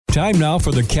Time now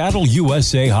for the Cattle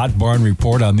USA Hot Barn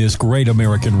Report on this great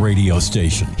American radio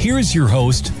station. Here's your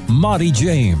host, Monty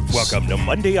James. Welcome to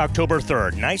Monday, October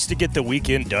 3rd. Nice to get the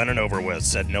weekend done and over with,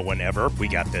 said no one ever. We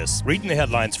got this. Reading the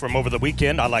headlines from over the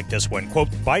weekend, I like this one. Quote,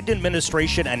 Biden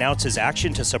administration announces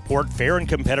action to support fair and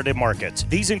competitive markets.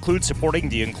 These include supporting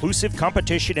the inclusive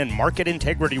competition and market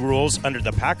integrity rules under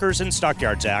the Packers and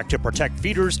Stockyards Act to protect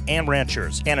feeders and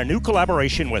ranchers, and a new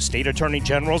collaboration with state attorney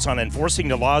generals on enforcing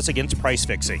the laws against price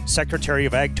fixing. Secretary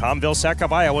of Ag Tom Vilsack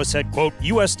of Iowa said, quote,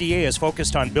 USDA is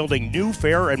focused on building new,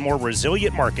 fair, and more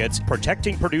resilient markets,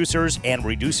 protecting producers, and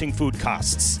reducing food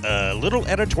costs. A little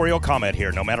editorial comment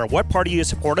here. No matter what party you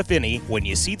support, if any, when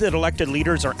you see that elected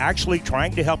leaders are actually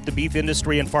trying to help the beef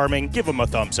industry and farming, give them a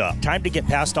thumbs up. Time to get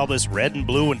past all this red and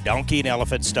blue and donkey and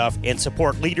elephant stuff and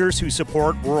support leaders who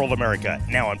support rural America.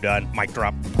 Now I'm done. Mic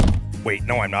drop. Wait,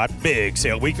 no, I'm not. Big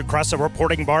sale week across the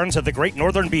reporting barns of the Great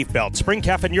Northern Beef Belt. Spring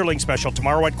calf and yearling special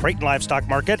tomorrow at Creighton Livestock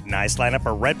Market. Nice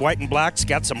lineup of red, white, and blacks.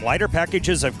 Got some lighter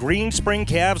packages of green spring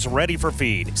calves ready for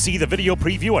feed. See the video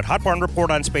preview at Hot Barn Report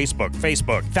on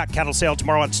Facebook. Fat cattle sale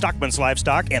tomorrow at Stockman's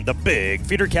Livestock. And the big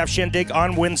feeder calf shindig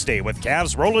on Wednesday with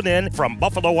calves rolling in from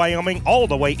Buffalo, Wyoming, all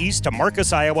the way east to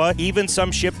Marcus, Iowa. Even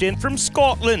some shipped in from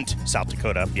Scotland. South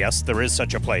Dakota. Yes, there is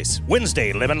such a place.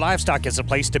 Wednesday, Living Livestock is a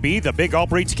place to be. The big All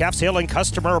Breeds Calf Sale and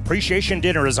Customer Appreciation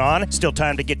Dinner is on. Still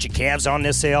time to get your calves on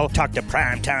this sale. Talk to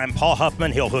primetime Paul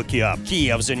Huffman. He'll hook you up.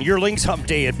 Calves and yearlings hump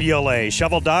day at BLA.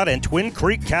 Shovel Dot and Twin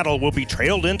Creek cattle will be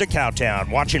trailed into Cowtown.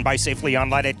 Watch and buy safely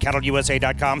online at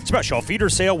cattleusa.com. Special feeder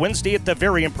sale Wednesday at the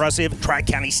very impressive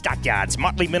Tri-County Stockyards,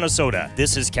 Motley, Minnesota.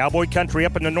 This is cowboy country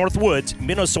up in the North Woods.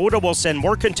 Minnesota will send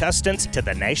more contestants to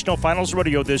the National Finals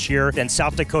Rodeo this year than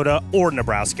South Dakota or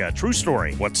Nebraska. True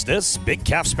story. What's this? Big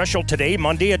calf special today,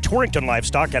 Monday at Torrington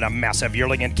Livestock, and a massive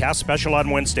yearling and calf special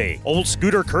on Wednesday. Old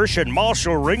Scooter Kirsch and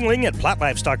Marshall Ringling at Platt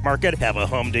Livestock Market have a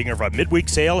humdinger of a midweek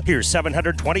sale. Here's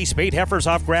 720 spayed heifers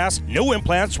off grass. No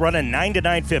implants, running $9 to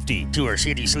 $9.50. To our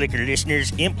City Slicker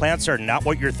listeners, implants are not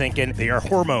what you're thinking. They are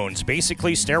hormones,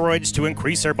 basically steroids to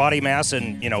increase their body mass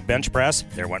and, bench press.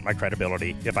 There went my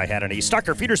credibility, if I had any.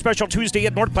 Stocker Feeder Special Tuesday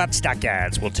at North Platte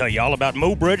Stockyards. We'll tell you all about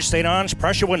Mobridge, St. Ange,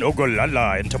 Prussia, and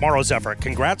Ogallala in tomorrow's effort.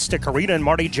 Congrats to Karina and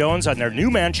Marty Jones on their new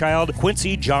man-child,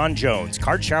 Quincy John Jones.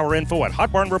 Card shower info at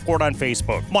Hot Barn Report on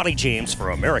Facebook. Monty James for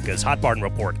America's Hot Barn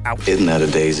Report. Out. Isn't that a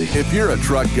daisy? If you're a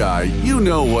truck guy, you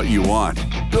know what you want.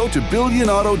 Go to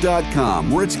BillionAuto.com,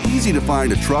 where it's easy to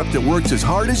find a truck that works as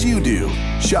hard as you do.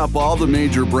 Shop all the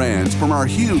major brands from our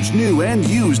huge new and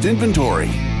used inventory.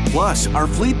 Plus, our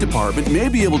fleet department may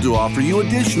be able to offer you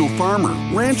additional farmer,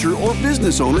 rancher, or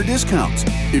business owner discounts.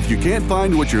 If you can't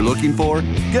find what you're looking for,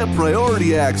 get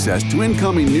priority access to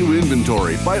incoming new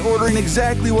inventory by ordering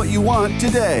exactly what you want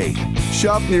today.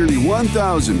 Shop nearly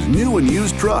 1,000 new and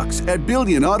used trucks at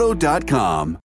BillionAuto.com.